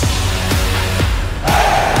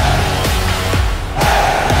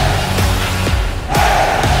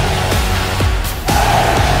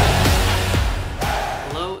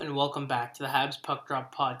back to the Habs Puck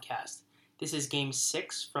Drop podcast. This is Game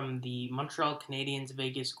 6 from the Montreal Canadiens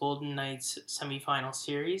Vegas Golden Knights semifinal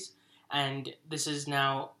series, and this is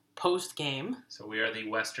now post-game. So we are the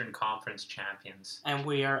Western Conference champions. And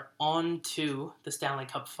we are on to the Stanley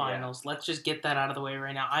Cup Finals. Yeah. Let's just get that out of the way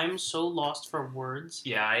right now. I'm so lost for words.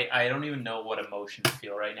 Yeah, I don't even know what emotion to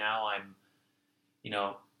feel right now. I'm,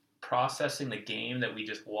 processing the game that we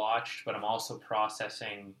just watched, but I'm also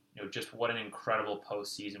processing, just what an incredible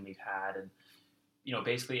postseason we've had. And,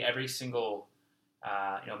 basically every single,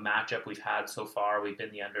 matchup we've had so far, we've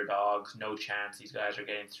been the underdogs. No chance these guys are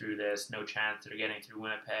getting through this. No chance they're getting through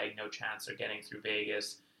Winnipeg. No chance they're getting through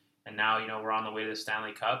Vegas. And now, we're on the way to the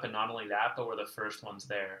Stanley Cup. And not only that, but we're the first ones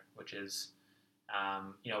there, which is,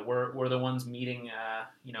 we're the ones meeting,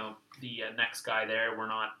 the next guy there. We're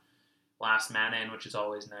not last man in, which is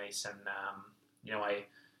always nice. And,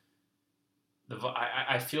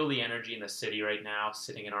 I feel the energy in the city right now,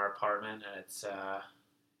 sitting in our apartment, and it's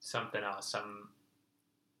something else.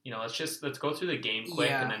 Let's go through the game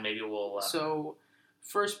quick, and then maybe we'll. So,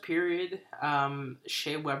 first period,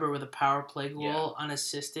 Shea Weber with a power play goal,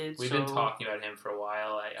 unassisted. We've been talking about him for a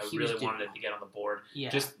while. I really wanted him to get on the board.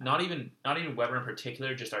 Yeah. Just not even Weber in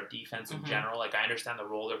particular, just our defense in general. Like, I understand the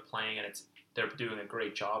role they're playing, and they're doing a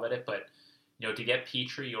great job at it. But to get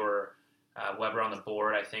Petrie or Weber on the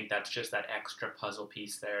board, I think that's just that extra puzzle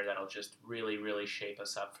piece there that'll just really, really shape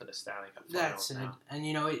us up for the Stanley Cup Finals. That's it. And,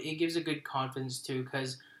 it gives a good confidence, too,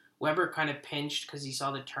 because Weber kind of pinched because he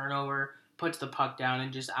saw the turnover, puts the puck down,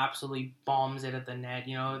 and just absolutely bombs it at the net.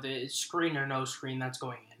 The screen or no screen, that's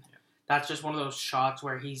going in. Yeah. That's just one of those shots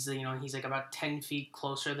where he's like about 10 feet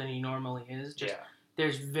closer than he normally is.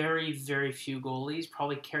 There's very, very few goalies.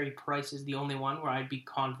 Probably Carey Price is the only one where I'd be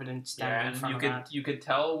confident standing in front of that. You could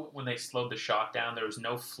tell when they slowed the shot down, there was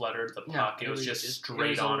no flutter to the puck. It was just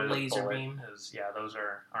straight on a laser beam. Those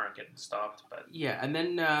aren't getting stopped. But and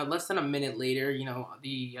then less than a minute later,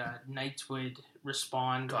 the Knights would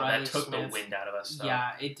respond. God, Riley that took Smith, the wind out of us. Though.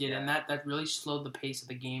 Yeah, it did, and that really slowed the pace of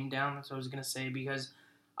the game down. That's what I was gonna say, because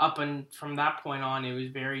up and from that point on, it was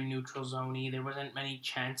very neutral zone-y. There wasn't many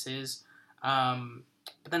chances.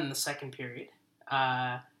 But then in the second period,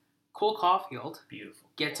 Cole Caulfield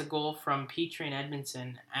gets a goal from Petrie and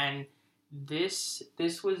Edmondson, and this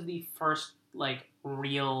was the first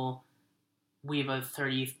real we have a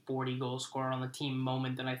 30-40 goal scorer on the team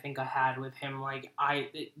moment that I think I had with him.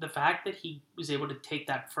 The fact that he was able to take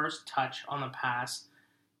that first touch on the pass,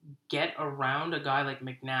 get around a guy like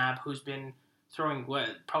McNabb, who's been throwing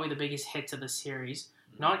probably the biggest hits of the series,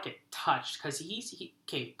 not get touched, because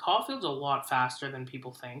Caulfield's a lot faster than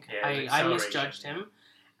people think. Yeah, I misjudged him.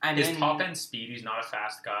 And his top-end speed, he's not a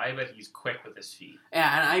fast guy, but he's quick with his feet.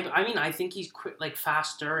 Yeah, and I think he's quick,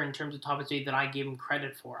 faster in terms of top-end speed than I gave him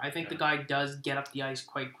credit for. I think the guy does get up the ice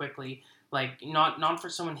quite quickly. Not for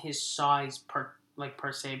someone his size per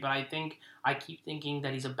se, but I keep thinking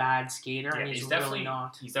that he's a bad skater, and he's really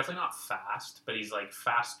not. He's definitely not fast, but he's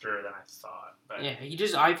faster than I thought. But yeah,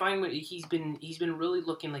 I find he's been really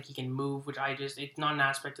looking like he can move, which it's not an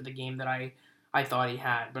aspect of the game that I thought he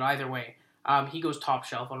had. But either way, he goes top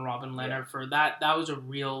shelf on Robin Lehner for that. That was a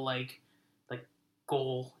real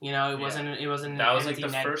goal. It wasn't an empty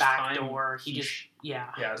net backdoor. It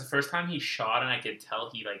was the first time he shot, and I could tell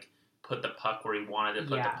he put the puck where he wanted to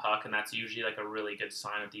put the puck, and that's usually a really good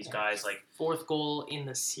sign with these guys. Fourth goal in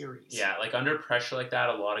the series. Yeah, under pressure like that,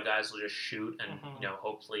 a lot of guys will just shoot, and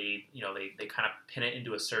hopefully they kind of pin it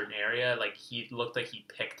into a certain area. He looked like he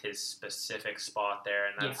picked his specific spot there,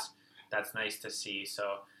 and that's nice to see.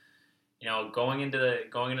 So going into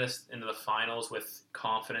the finals with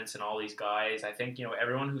confidence in all these guys, I think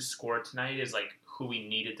everyone who scored tonight is who we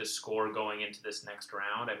needed to score going into this next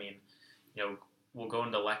round. I mean, we'll go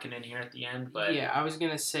into Lehkonen here at the end, but yeah, I was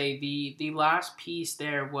gonna say the last piece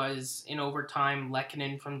there was in overtime.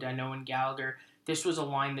 Lehkonen from Danault and Gallagher. This was a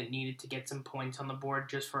line that needed to get some points on the board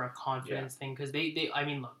just for a confidence thing, because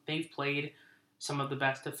they've played some of the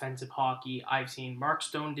best defensive hockey I've seen. Mark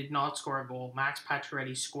Stone did not score a goal. Max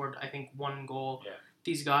Pacioretty scored, I think, one goal. Yeah.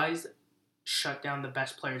 These guys shut down the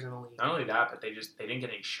best players in the league. Not only that, but they didn't get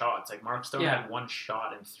any shots. Mark Stone had one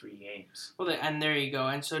shot in 3 games. Well, and there you go.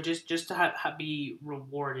 And so just to be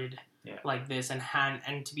rewarded like this, and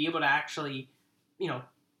to be able to actually,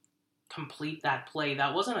 complete that play.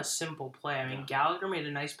 That wasn't a simple play. I mean, Gallagher made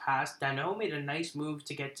a nice pass. Danault made a nice move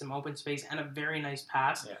to get some open space and a very nice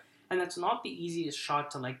pass. Yeah. And that's not the easiest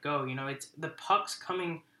shot to let go. It's the puck's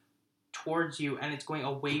coming towards you, and it's going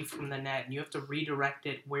away from the net, and you have to redirect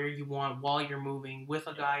it where you want while you're moving with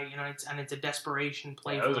a guy. It's a desperation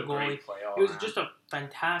play for the goalie. It was just a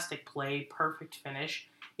fantastic play, perfect finish,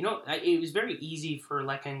 it was very easy for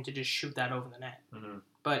Lekin to just shoot that over the net,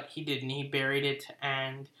 but he didn't. He buried it,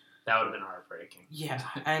 and that would have been heartbreaking. Yeah,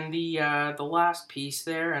 and the last piece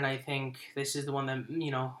there, and I think this is the one that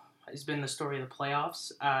has been the story of the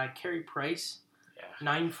playoffs. Carey Price,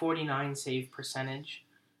 949 save percentage.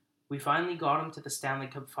 We finally got him to the Stanley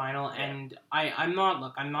Cup final, and I'm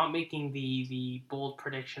not making the bold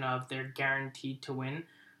prediction of they're guaranteed to win,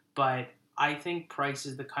 but I think Price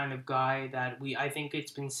is the kind of guy that I think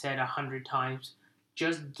it's been said 100 times,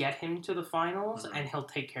 just get him to the finals and he'll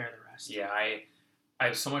take care of the rest. Yeah, I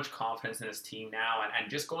have so much confidence in this team now, and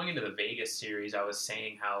just going into the Vegas series, I was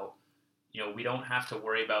saying how, we don't have to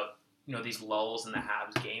worry about, these lulls in the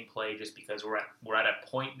Habs gameplay just because we're at a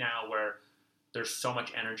point now where there's so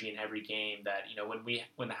much energy in every game that,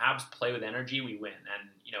 when the Habs play with energy, we win. And,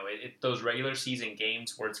 those regular season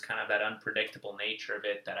games where it's kind of that unpredictable nature of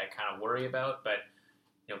it that I kind of worry about. But,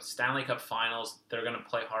 Stanley Cup finals, they're going to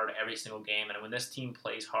play hard every single game. And when this team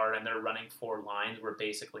plays hard and they're running 4 lines, we're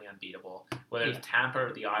basically unbeatable. Whether it's Tampa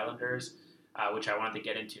or the Islanders, which I wanted to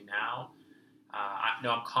get into now.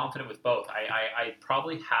 I'm confident with both. I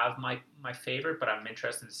probably have my favorite, but I'm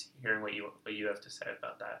interested in hearing what you have to say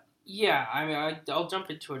about that. Yeah, I mean, I'll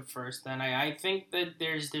jump into it first. Then I think that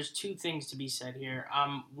there's 2 things to be said here.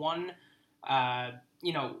 One,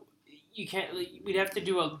 you can't. We'd have to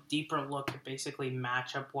do a deeper look at basically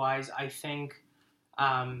matchup wise. I think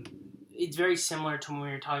it's very similar to when we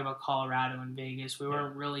were talking about Colorado and Vegas. We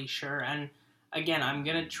weren't really sure, and again, I'm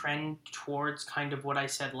gonna trend towards kind of what I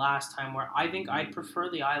said last time, where I think I prefer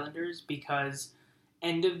the Islanders because,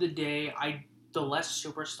 end of the day, the less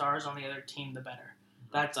superstars on the other team, the better.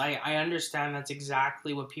 I understand that's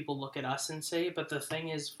exactly what people look at us and say, but the thing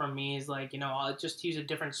is, for me, is like, I'll just use a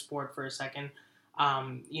different sport for a second.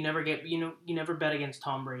 You never bet against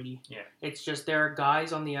Tom Brady. Yeah. It's just there are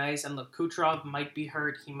guys on the ice, and look, Kucherov might be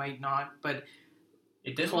hurt, he might not, but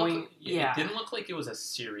it didn't look like it was a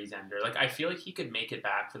series ender. Like, I feel like he could make it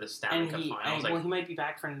back for the Stanley Cup finals. He might be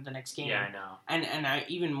back for the next game. Yeah, I know. And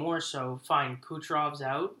even more so, fine, Kucherov's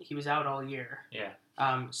out. He was out all year. Yeah.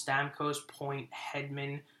 Stamkos, Point,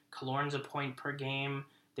 Hedman, Killorn's a point per game.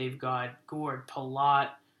 They've got Gourde, Palat,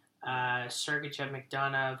 Sergachev,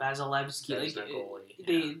 McDonough, Vasilevsky.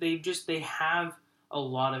 They have a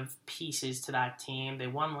lot of pieces to that team. They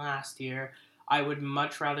won last year. I would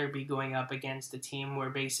much rather be going up against a team where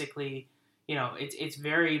basically, it's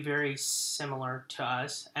very, very similar to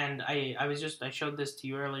us. And I showed this to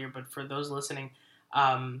you earlier, but for those listening,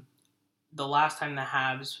 the last time the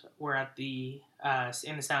Habs were at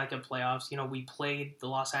in the Stanley Cup playoffs, we played the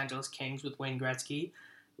Los Angeles Kings with Wayne Gretzky.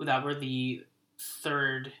 That were the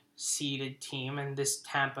 3rd seeded team, and this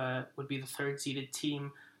Tampa would be the 3rd seeded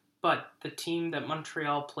team. But the team that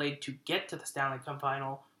Montreal played to get to the Stanley Cup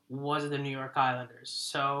final was the New York Islanders.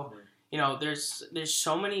 So, there's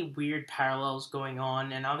so many weird parallels going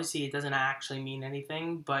on, and obviously it doesn't actually mean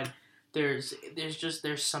anything, but there's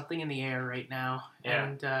something in the air right now. Yeah.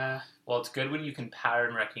 And well, it's good when you can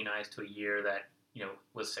pattern recognize to a year that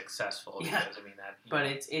was successful. Yeah. Because, I mean, but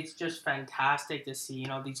it's just fantastic to see.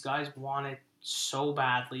 These guys want it so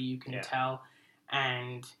badly. You can tell,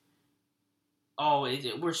 and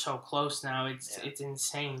we're so close now. It's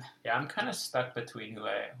insane. Yeah, I'm kind of stuck between who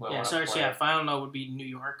I want to play. So final note would be New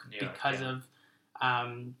York because of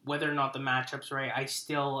whether or not the matchup's right. I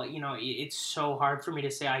still, it's so hard for me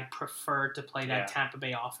to say I prefer to play that Tampa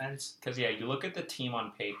Bay offense. Because, you look at the team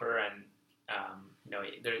on paper and,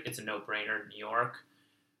 it's a no-brainer in New York.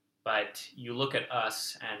 But you look at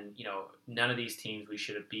us and, none of these teams we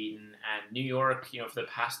should have beaten. And New York, for the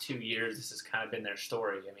past 2 years, this has kind of been their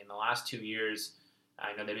story. I mean, the last 2 years,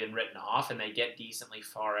 I know they've been written off and they get decently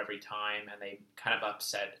far every time and they kind of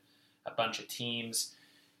upset a bunch of teams.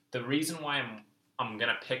 The reason why I'm going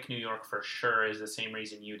to pick New York for sure is the same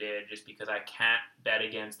reason you did, just because I can't bet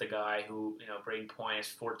against the guy who, Brayden Point has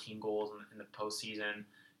 14 goals in the postseason.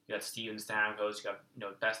 You got Steven Stamkos, you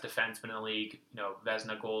got, best defenseman in the league,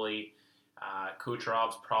 Vezina goalie.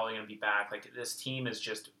 Kucherov's probably going to be back. Like, this team is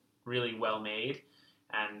just really well made,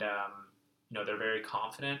 and, they're very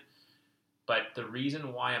confident. But the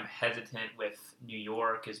reason why I'm hesitant with New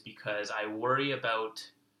York is because I worry about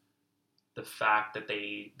the fact that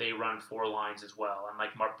they run 4 lines as well. And,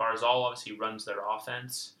 like, Barzal obviously runs their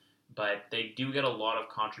offense, but they do get a lot of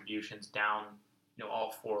contributions down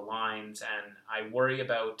all 4 lines, and I worry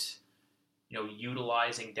about,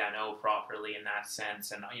 utilizing Danault properly in that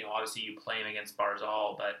sense, and, obviously you play him against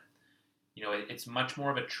Barzal, but, it's much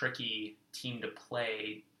more of a tricky team to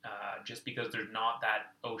play, just because there's not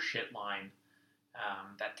that oh shit line,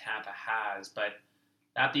 that Tampa has. But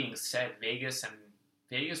that being said, Vegas and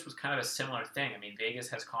Vegas was kind of a similar thing. I mean, Vegas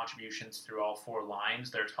has contributions through all four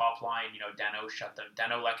lines. Their top line, Dano,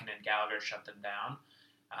 Lekin, and Gallagher shut them down.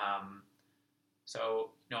 So,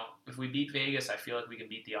 if we beat Vegas, I feel like we can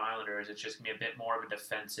beat the Islanders. It's just going to be a bit more of a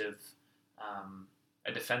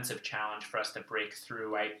defensive challenge for us to break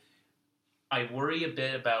through. I worry a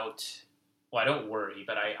bit about, well, I don't worry,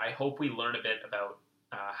 but I hope we learn a bit about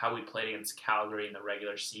how we played against Calgary in the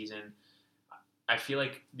regular season. I feel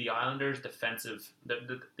like the Islanders'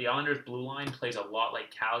 the Islanders' blue line plays a lot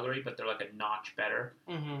like Calgary, but they're like a notch better.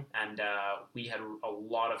 Mm-hmm. And we had a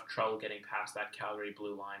lot of trouble getting past that Calgary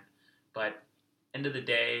blue line. But end of the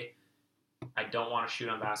day, I don't want to shoot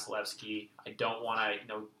on Vasilevsky. I don't want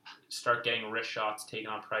to, start getting wrist shots taken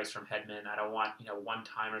on Price from Hedman. I don't want,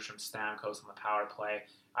 one-timers from Stamkos on the power play.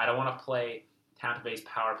 I don't want to play Tampa Bay's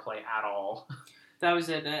power play at all. That was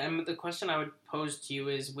it. And the question I would pose to you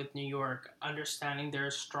is, with New York, understanding they're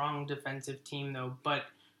a strong defensive team, though, but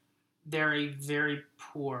they're a very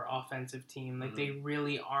poor offensive team. Like, they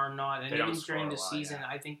really are not. And even during the season,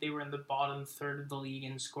 I think they were in the bottom third of the league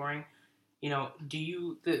in scoring.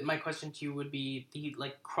 My question to you would be,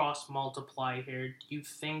 cross multiply here. Do you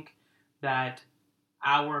think that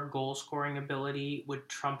our goal scoring ability would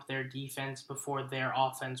trump their defense before their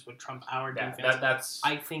offense would trump our defense?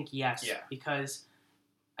 I think yes. Yeah. Because,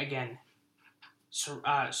 again,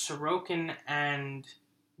 Sorokin and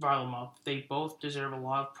Varlamov, they both deserve a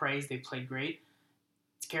lot of praise. They played great.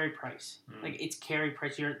 It's Carey Price. It's Carey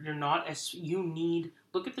Price. You're not as... You need...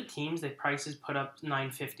 Look at the teams that Price has put up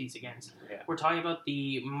 950s against. Yeah. We're talking about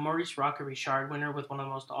the Maurice Rocket-Richard winner with one of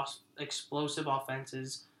the most explosive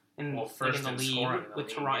offenses in the league with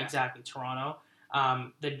Toronto. Yeah. Exactly, Toronto.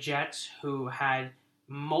 The Jets, who had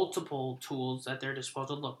multiple tools at their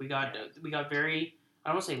disposal. Look, we got very... I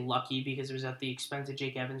don't want to say lucky because it was at the expense of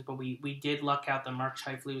Jake Evans, but we did luck out that Mark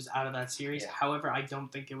Scheifele was out of that series. Yeah. However, I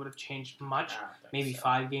don't think it would have changed much. Maybe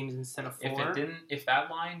 5 games instead of 4. If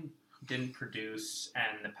that line didn't produce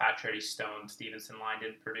and the Pacioretty Stone Stevenson line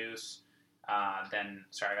didn't produce, then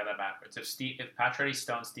sorry, I got that backwards. If Pacioretty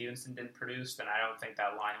Stone Stevenson didn't produce, then I don't think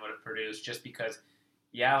that line would have produced. Just because,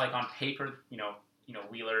 on paper,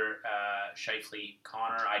 Wheeler, Scheifele,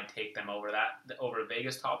 Connor, I'd take them over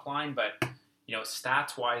Vegas top line, but.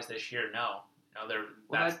 Stats wise this year, no.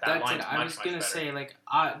 That line's it. I was gonna say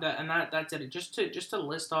that's it. Just to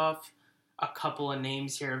list off a couple of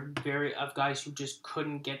names here of guys who just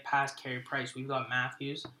couldn't get past Carey Price. We've got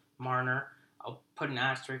Matthews, Marner. I'll put an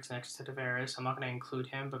asterisk next to Tavares. I'm not going to include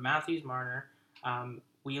him, but Matthews, Marner,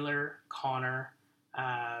 Wheeler, Connor,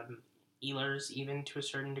 Ehlers, even to a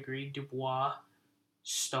certain degree, Dubois,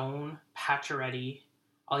 Stone, Pacioretty.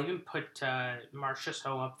 I'll even put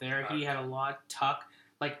Marchessault up there. He had a lot. Tuck.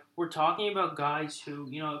 We're talking about guys who,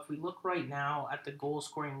 if we look right now at the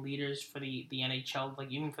goal-scoring leaders for the NHL,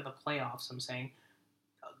 even for the playoffs, I'm saying,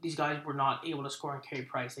 these guys were not able to score on Carey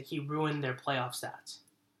Price. He ruined their playoff stats.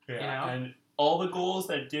 Yeah, and all the goals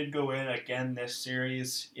that did go in, again, this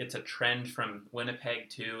series, it's a trend from Winnipeg,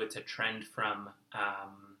 too. It's a trend from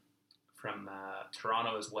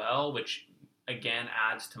Toronto as well, which, again,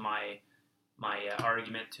 adds to my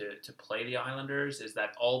argument to play the Islanders is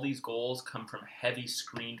that all these goals come from heavy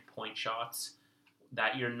screened point shots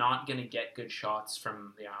that you're not going to get good shots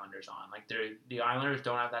from the Islanders on. The Islanders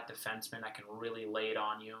don't have that defenseman that can really lay it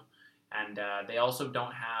on you, and they also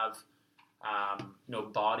don't have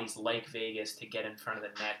bodies like Vegas to get in front of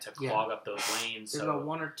the net to clog up those lanes. They've got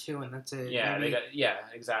 1 or 2, and that's it. Yeah,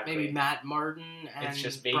 exactly. Maybe Matt Martin and it's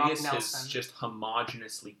just Brock Vegas Nelson. is just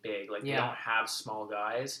homogenously big. They don't have small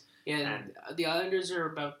guys. Yeah, and the Islanders are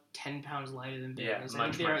about 10 pounds lighter than Vegas.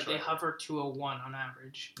 Yeah, they hover 201 on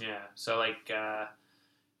average. Yeah, so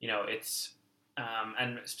it's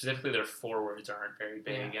and specifically their forwards aren't very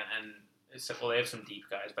big, and they have some deep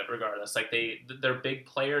guys, but regardless, their big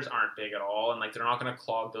players aren't big at all, and they're not going to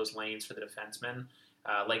clog those lanes for the defensemen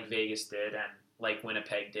like Vegas did and like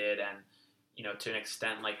Winnipeg did, and to an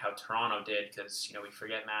extent like how Toronto did, because we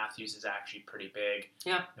forget Matthews is actually pretty big.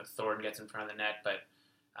 Yeah, Thornton gets in front of the net, but.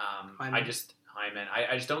 I just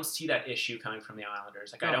don't see that issue coming from the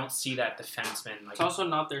Islanders. I don't see that defenseman. It's also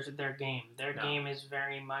not their game. Their game is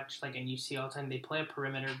very much and you see all the time, they play a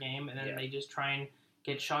perimeter game, and then they just try and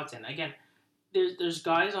get shots in. Again, there's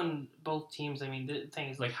guys on both teams. I mean, the thing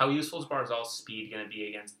is how useful is Barzal's speed going to be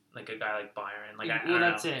against a guy like Byron?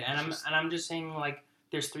 That's it. And I'm just saying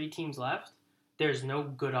there's 3 teams left. There's no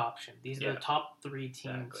good option. These are the top 3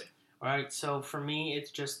 teams. Exactly. All right. So for me,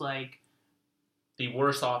 it's just the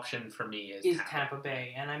worst option for me is Tampa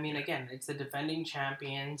Bay. And I mean, again, it's the defending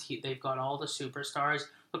champions. They've got all the superstars.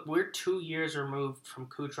 Look, we're 2 years removed from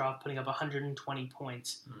Kucherov putting up 120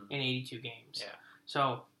 points in 82 games. Yeah.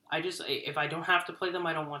 So if I don't have to play them,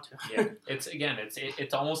 I don't want to. Yeah,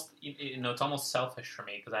 it's almost it's almost selfish for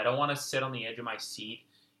me because I don't want to sit on the edge of my seat,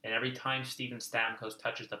 and every time Steven Stamkos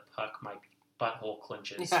touches the puck, my butthole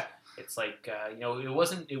clenches. Yeah. It's like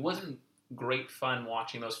it wasn't great fun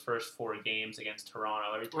watching those first 4 games against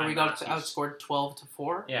Toronto. Every time Where we got outscored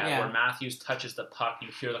 12-4. Yeah, where Matthews touches the puck, you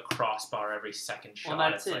hear the crossbar every second shot. Well,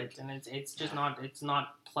 that's it, and it's just not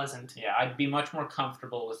pleasant. Yeah, I'd be much more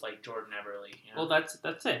comfortable with like Jordan Eberle. You know? Well,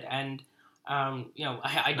 that's it, and I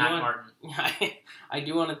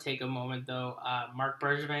do want to take a moment though. Marc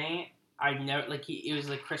Bergevin, I never it was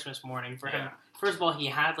like Christmas morning for him. First of all, he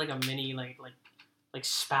had like a mini like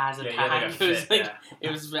spaz attack.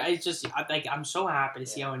 It's just I'm so happy to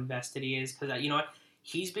see how invested he is because you know what,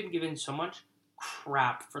 he's been given so much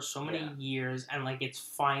crap for so many years, and like it's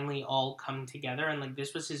finally all come together, and like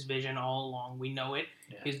this was his vision all along. We know it.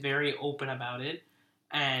 He's very open about it.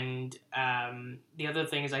 And the other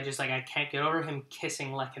thing is, I can't get over him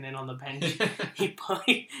kissing Lehkonen on the bench. It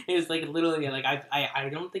was like literally like I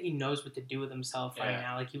don't think he knows what to do with himself right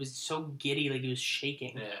now. Like he was so giddy, like he was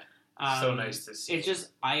shaking. So nice to see. It's just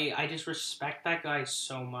I just respect that guy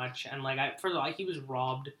so much, and like first of all, he was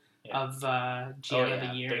robbed of GM of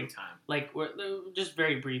the Year. Big time. Like we're just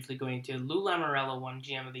very briefly going to Lou Lamoriello won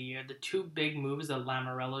GM of the Year. The 2 big moves that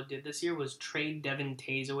Lamoriello did this year was trade Devin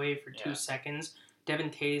Tays away for 2 seconds.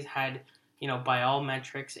 Devin Tays had, by all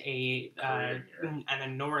metrics, an a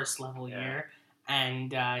Norris level year,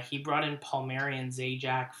 and he brought in Palmieri and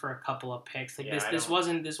Zajac for a couple of picks. Like this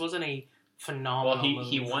wasn't a phenomenal. Well,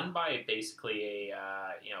 he won by basically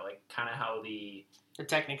a kind of how the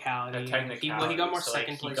technicality. He got more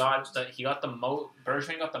second place.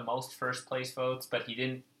 Bergevin got the most first place votes, but he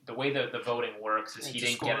didn't. The way the voting works is he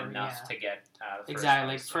didn't get enough to get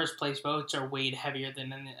exactly. First place votes are weighed heavier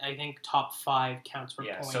than I think top 5 counts for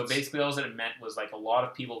points. So basically all that it meant was like a lot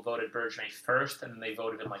of people voted Bergevin first, and then they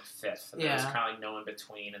voted him like 5th. And there was kind of like no in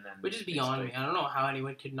between, and then which is beyond me. I don't know how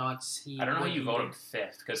anyone could not see. I don't know how you vote him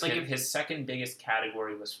 5th because his second biggest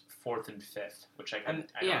category was 4th and 5th, which I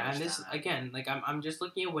don't and this again, like I'm just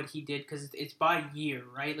looking at what he did because it's by year,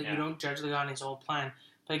 right? Like you don't judge the guy on his whole plan,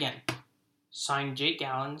 but again. Signed Jake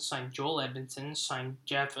Allen, signed Joel Edmondson, signed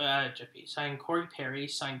signed Corey Perry,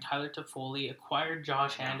 signed Tyler Toffoli, acquired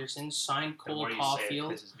Josh Anderson, signed Cole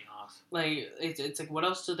Caulfield. Pisses me off. Like it's like what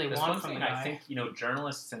else do they want from a guy? I think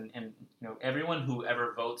journalists and everyone who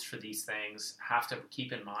ever votes for these things have to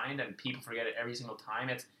keep in mind, and people forget it every single time.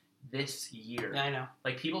 It's this year. Yeah, I know.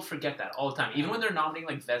 Like people forget that all the time, even when they're nominating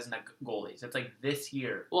like Vezina goalies. It's like this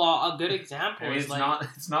year. Well, a good example is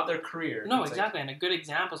it's not their career. No, exactly, and a good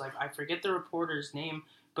example is I forget the reporter's name,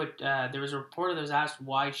 but there was a reporter that was asked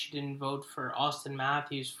why she didn't vote for Austin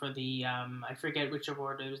Matthews for the I forget which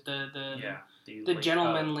award it was the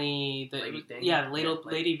gentlemanly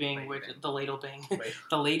Lady Byng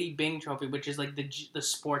the Lady Byng trophy, which is like the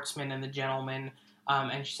sportsman and the gentleman.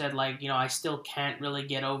 And she said, I still can't really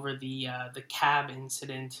get over the cab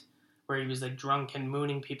incident where he was like drunk and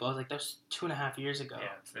mooning people. I was like, that was 2.5 years ago.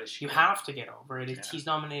 Yeah, you have to get over it. He's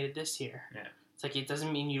nominated this year. Yeah. It's like it doesn't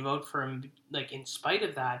mean you vote for him like in spite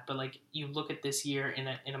of that, but like you look at this year in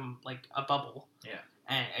a bubble. Yeah.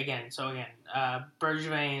 And again,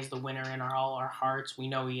 Bergevin is the winner in all our hearts. We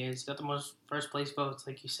know he is. He got the most first place votes,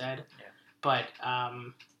 like you said. Yeah. But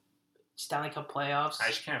Stanley Cup playoffs. I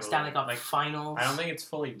just can't. Stanley Cup finals. I don't think it's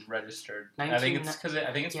fully registered. I think it's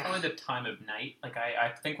probably the time of night. Like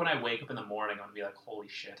I think when I wake up in the morning, I'm gonna be like, holy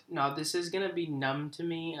shit. No, this is gonna be numb to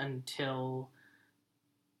me until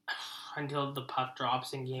the puck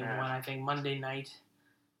drops in game 1. I think Monday night.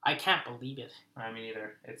 I can't believe it. I mean,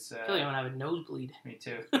 either it's. I feel like I'm gonna have a nosebleed. Me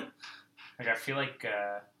too. I feel like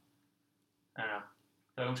I don't know.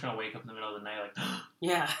 Like I'm just gonna wake up in the middle of the night, like.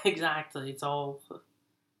 Yeah, exactly. It's all.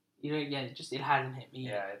 It hasn't hit me.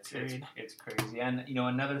 Yeah, it's crazy. And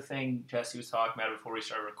another thing Jesse was talking about before we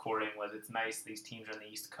started recording was it's nice these teams are on the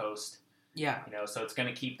East Coast. Yeah. So it's going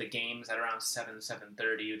to keep the games at around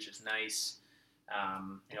 7:30, which is nice.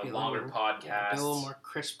 Longer podcasts. Yeah, a little more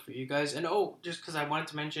crisp for you guys. And just because I wanted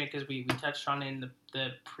to mention it because we touched on it in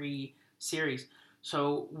the pre-series.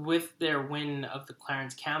 So with their win of the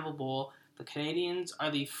Clarence Campbell Bowl, the Canadians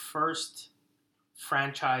are the first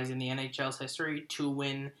franchise in the NHL's history to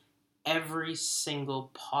win every single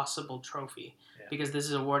possible trophy because this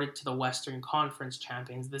is awarded to the Western Conference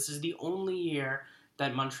champions. This is the only year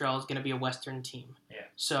that Montreal is going to be a Western team. Yeah.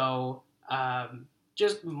 So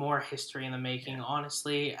just more history in the making,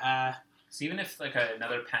 honestly. So even if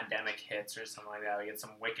another pandemic hits or something like that, we get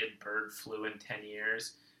some wicked bird flu in 10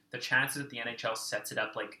 years, the chances that the NHL sets it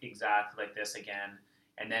up exactly like this again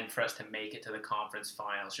and then for us to make it to the conference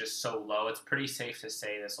finals just so low, it's pretty safe to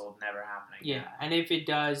say this will never happen again. Yeah, and if it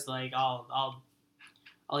does, like I'll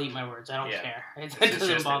eat my words. I don't care. It It's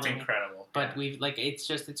doesn't bother it's me. incredible. But we've like it's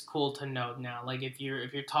cool to know now. Like if you're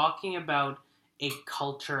talking about a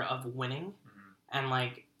culture of winning, and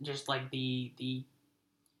like just like the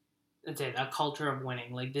that's it, a culture of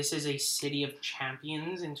winning. Like this is a city of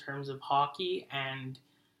champions in terms of hockey, and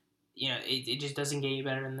it just doesn't get any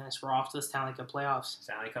better than this. We're off to the Stanley Cup playoffs.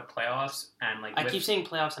 And like I keep saying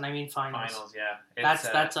playoffs, and I mean finals. Finals, yeah.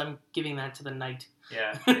 That's I'm giving that to the Knight.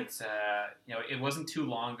 Yeah, it's it wasn't too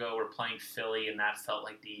long ago we're playing Philly, and that felt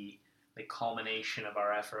like the culmination of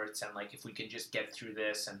our efforts. And like if we could just get through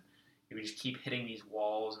this, and if we just keep hitting these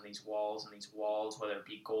walls and these walls and these walls, whether it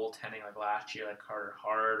be goaltending like last year, like Carter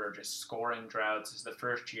Hart, or just scoring droughts, is the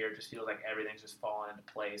first year it just feels like everything's just fallen into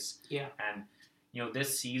place. Yeah, and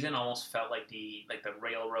this season almost felt like the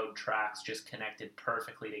railroad tracks just connected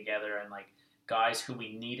perfectly together, and like guys who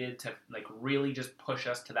we needed to like really just push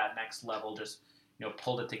us to that next level just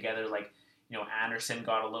pulled it together. Like Anderson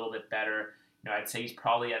got a little bit better. I'd say he's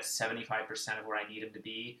probably at 75% of where I need him to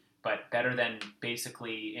be, but better than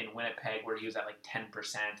basically in Winnipeg where he was at like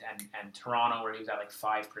 10%, and Toronto where he was at like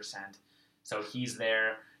 5%. So he's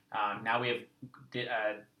there. Now we have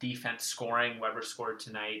defense scoring. Weber scored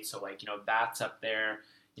tonight, so like that's up there.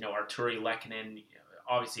 Arturi Lehkonen,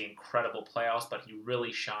 obviously incredible playoffs, but he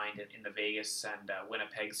really shined in the Vegas and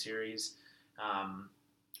Winnipeg series.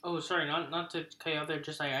 Oh, sorry, not to cut you out there.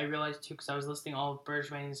 Just I realized too because I was listing all of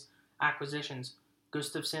Bergevin's acquisitions.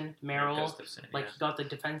 Gustafsson, Merrill, like he got the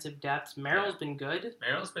defensive depth. Merrill's been good.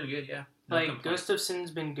 Merrill's been good, yeah. No like complaints.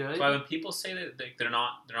 Gustafsson's been good. So when people say that they're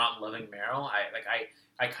not loving Merrill,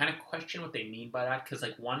 I kind of question what they mean by that, because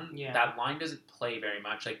like that line doesn't play very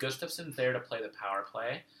much. Like Gustafsson's there to play the power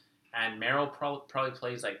play, and Merrill probably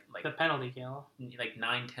plays like the penalty kill, like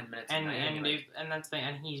 9-10 minutes. And that's the thing,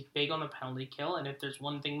 and he's big on the penalty kill. And if there's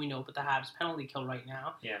one thing we know about the Habs penalty kill right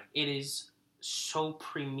now, it is so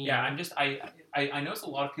premium. Yeah, I noticed a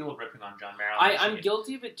lot of people ripping on John Merrill. I'm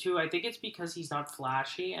guilty of it too. I think it's because he's not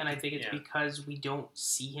flashy, and I think it's because we don't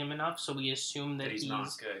see him enough, so we assume that he's not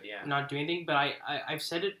good. Yeah, not doing anything. But I've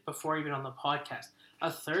said it before, even on the podcast. A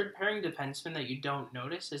third pairing defenseman that you don't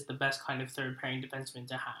notice is the best kind of third pairing defenseman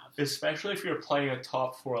to have. Especially if you're playing a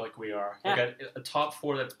top four like we are. Yeah. Like a top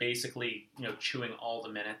four that's basically, chewing all the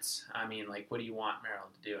minutes. I mean, like, what do you want Merrill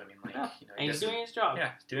to do? I mean, like, and he's doing his job.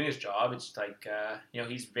 Yeah, he's doing his job. It's like,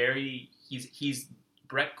 he's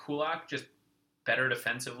Brett Kulak, just better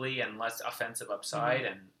defensively and less offensive upside.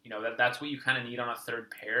 Mm-hmm. And, that's what you kind of need on a third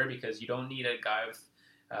pair, because you don't need a guy with,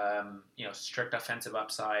 strict offensive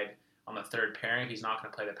upside on the third pairing. He's not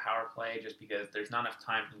going to play the power play just because there's not enough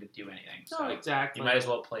time for him to do anything. So exactly. You might as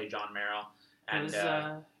well play John Merrill. And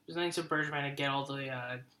it was nice of Bergevin to get all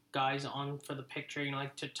the guys on for the picture,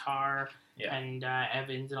 like Tatar and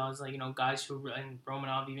Evans and all those, like, guys who, and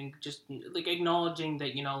Romanov, even just like acknowledging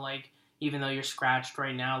that, like, even though you're scratched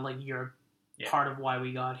right now, like, you're part of why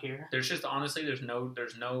we got here. There's just, honestly, there's no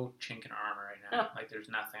chink in armor right now. Yeah. Like, there's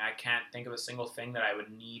nothing. I can't think of a single thing that I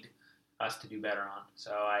would need us to do better on.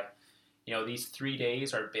 So these 3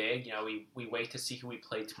 days are big. We wait to see who we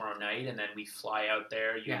play tomorrow night, and then we fly out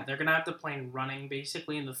there. They're going to have the plane running,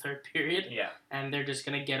 basically, in the third period. Yeah. And they're just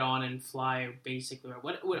going to get on and fly, basically.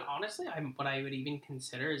 What I would even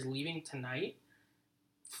consider is leaving tonight,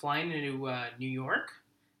 flying into New York,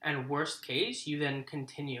 and worst case, you then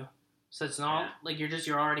continue. So it's not like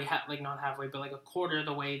you're already not halfway, but like a quarter of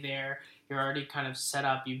the way there. You're already kind of set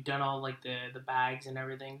up. You've done all like the bags and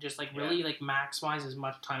everything. Just like really like maximize as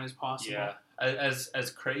much time as possible. Yeah.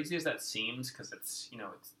 As crazy as that seems, because it's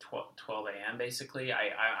it's 12 a.m. basically.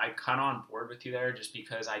 I kind of on board with you there, just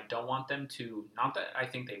because I don't want them to. Not that I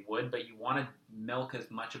think they would, but you want to milk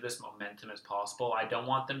as much of this momentum as possible. I don't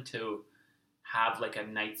want them to have like a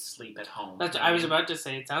night's sleep at home. I was about to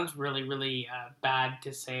say, it sounds really, really bad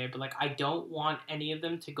to say it, but like I don't want any of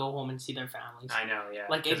them to go home and see their families. I know, yeah.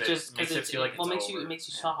 Like it just makes it feel like it makes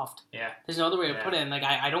you soft. Yeah. There's no other way to put it. And like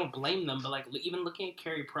I don't blame them, but like even looking at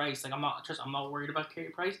Carey Price, like I'm not worried about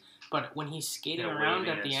Carey Price, but when he's skating around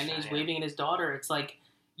at the end, he's waving at his daughter. It's like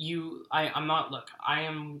I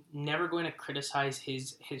am never going to criticize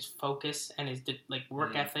his focus and his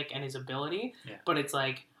work ethic and his ability, but it's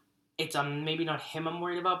like. It's maybe not him I'm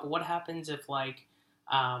worried about, but what happens if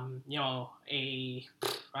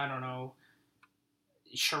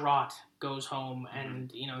Sherratt goes home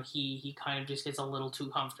and he kind of just gets a little too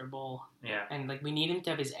comfortable. Yeah. And like we need him to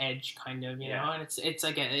have his edge, kind of, know. And it's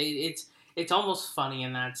like it's almost funny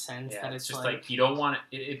in that sense Yeah, that it's it's just like you don't want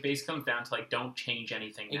it basically comes down to don't change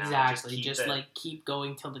anything now. exactly, just keep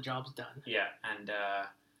going till the job's done. Yeah, and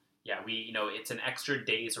we it's an extra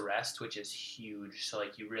day's rest, which is huge. So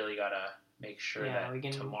you really gotta make sure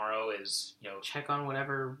that tomorrow is check on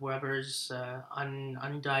whoever's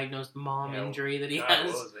undiagnosed mom injury that he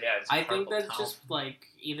has. I think that's just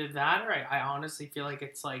either that or I honestly feel like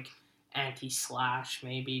it's anti-slash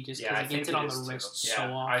maybe just because he gets it on the wrist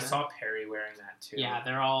so often. I saw Perry wearing that too. Yeah,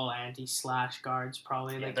 they're all anti-slash guards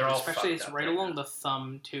probably. They're all especially it's right along now. The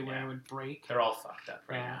thumb too where it would break. They're all fucked up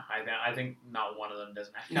right now. I think not one of them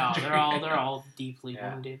doesn't have No, they're all deeply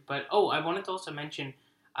wounded. But I wanted to also mention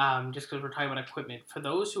just because we're talking about equipment, for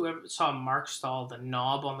those who ever saw Mark Stahl, the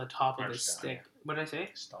knob on the top of his stick. What did I say?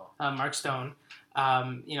 Stahl. Mark Stone.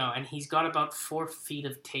 And he's got about 4 feet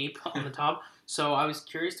of tape on the top. So I was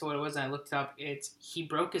curious to what it was, and I looked it up. He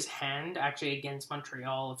broke his hand actually against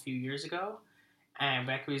Montreal a few years ago, and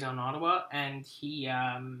back when he was on Ottawa, and he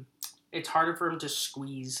it's harder for him to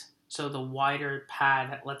squeeze. So the wider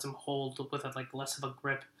pad lets him hold with less of a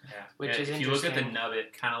grip. Yeah, which is if interesting. you look at the nub,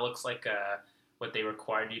 it kind of looks like what they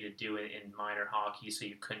required you to do in minor hockey, so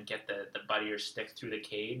you couldn't get the butt of your stick through the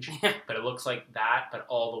cage. But it looks like that, but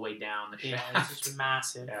all the way down the shaft. Yeah, it's just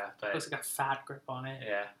massive. Yeah, but it looks like a fat grip on it.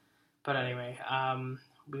 Yeah. But anyway,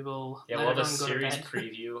 we will. Yeah, we'll have a series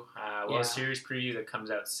preview. We'll have a series preview that comes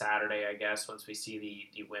out Saturday, I guess, once we see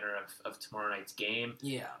the winner of tomorrow night's game.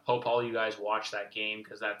 Yeah. Hope all you guys watch that game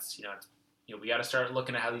because that's we got to start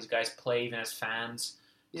looking at how these guys play even as fans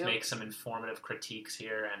to make some informative critiques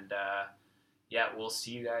here, and we'll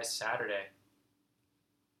see you guys Saturday.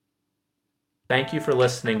 Thank you for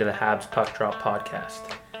listening to the Habs Puck Drop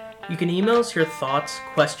podcast. You can email us your thoughts,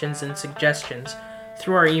 questions, and suggestions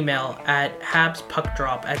through our email at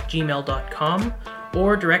habspuckdrop@gmail.com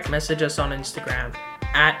or direct message us on Instagram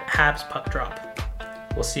at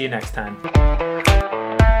habspuckdrop. We'll see you next time.